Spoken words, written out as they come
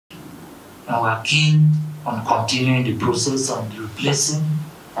And we are keen on continuing the process and replacing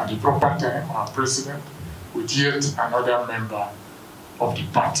at the proper time our president with yet another member of the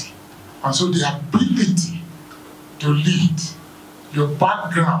party. And so the ability to lead, your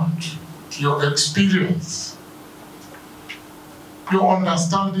background, your experience, your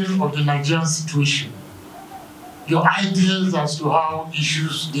understanding of the Nigerian situation, your ideas as to how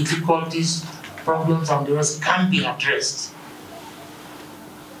issues, difficulties, problems, and the rest can be addressed,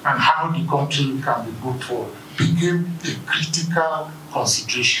 and how the country can be moved forward, became a critical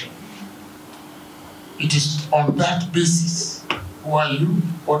consideration. It is on that basis, who are you,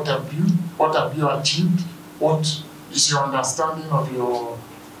 what have you achieved, what is your understanding of your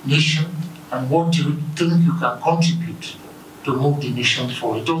nation, and what do you think you can contribute to move the nation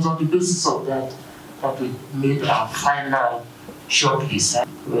forward. It was on the basis of that that we made our final shortlist.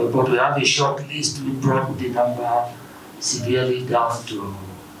 But we have a shortlist, we brought the number severely down to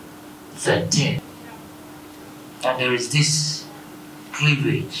 13. And there is this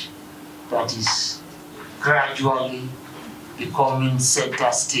cleavage that is gradually becoming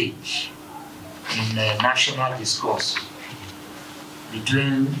center stage in national discourse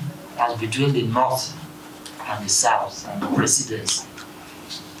between the North and the South and the presidency.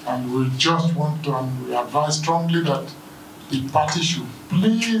 And we just want to, and we advise strongly that the party should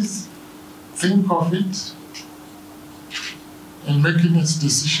please think of it in making its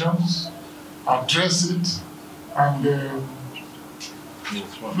decisions, address it, and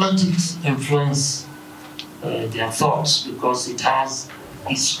let it influence their thoughts, because it has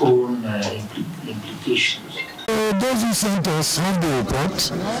its own implications. Those who sent us have the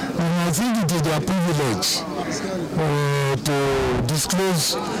report, and I think it is their privilege to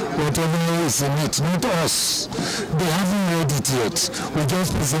disclose whatever is in it, not us. They haven't read it yet. We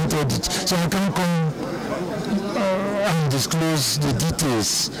just presented it. So I can't come and disclose the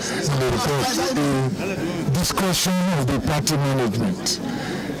details in the report. The discussion of the party management.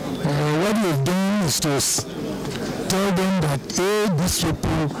 What we've done is to tell them that these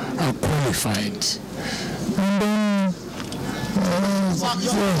people are qualified. And then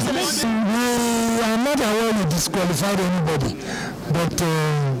we are not aware we disqualified anybody, but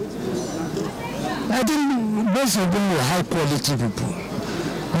I think most of them were high quality people,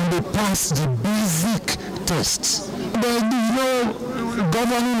 and they passed the basic tests. But you know,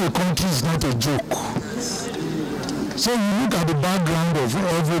 governing a country is not a joke. So you look at the background of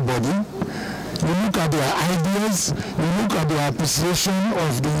everybody, you look at their ideas, you look at their appreciation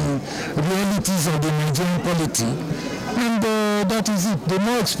of the realities of the Nigerian polity, and that is it. The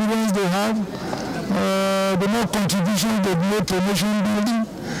more experience they have, the more contributions they've made to nation building,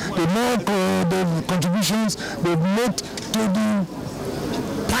 the more the contributions they've made to the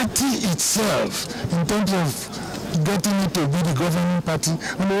party itself in terms of getting it to be the governing party,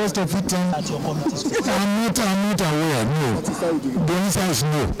 and the rest of it. I'm not aware, no. The answer is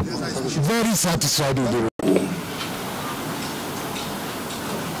no. Very satisfied with the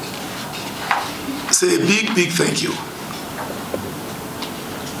Say a big thank you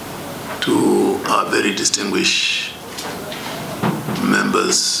to our very distinguished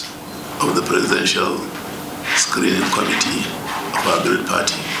members of the Presidential Screening Committee of our great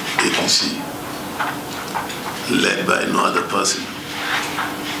party, APC, led by no other person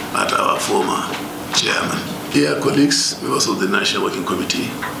but our former chairman. Dear colleagues, members of the National Working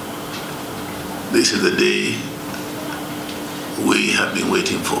Committee, this is the day we have been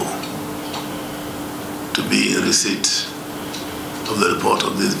waiting for, to be in receipt of the report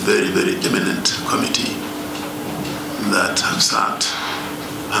of this very, very eminent committee that have sat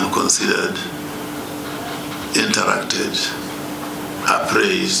and considered, interacted,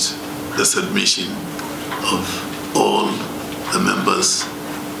 appraised the submission of all the members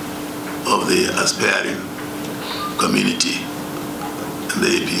of the aspiring community in the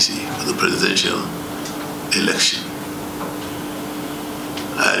APC for the presidential election.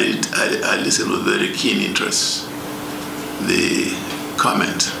 I listened with very keen interest the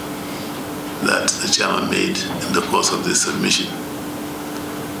comment that the chairman made in the course of this submission.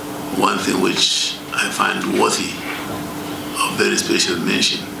 One thing which I find worthy of very special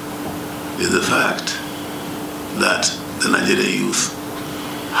mention is the fact that the Nigerian youth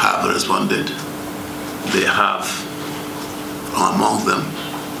have responded. They have, among them,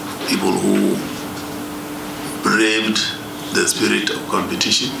 people who braved the spirit of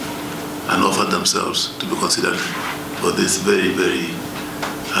competition and offered themselves to be considered for this very, very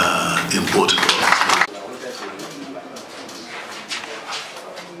important office.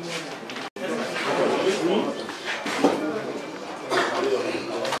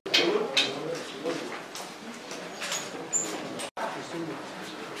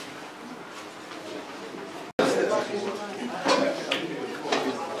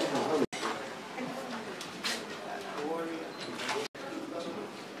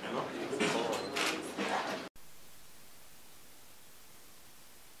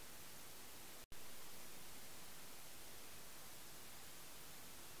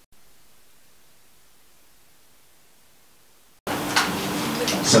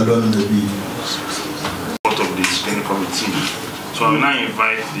 Salon the B. Part of the screening committee. So I will now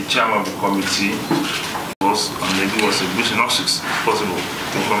invite the chairman of the committee and maybe was a brief synopsis, if possible,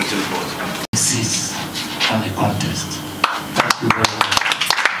 the committee report. Cease on the contest. Thank you very much.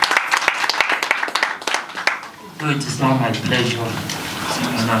 So it is now my pleasure,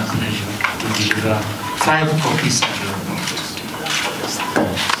 and my pleasure to deliver 5 copies of your notice.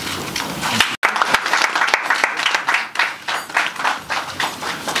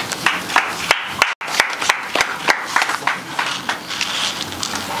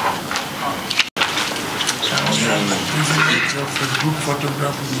 Group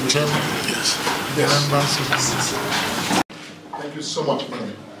photograph of the chairman. Yes. The members of the Thank you so much,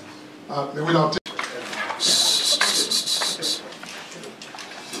 madam. May we now take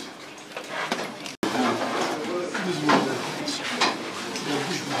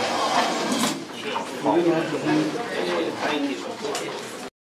Thank you.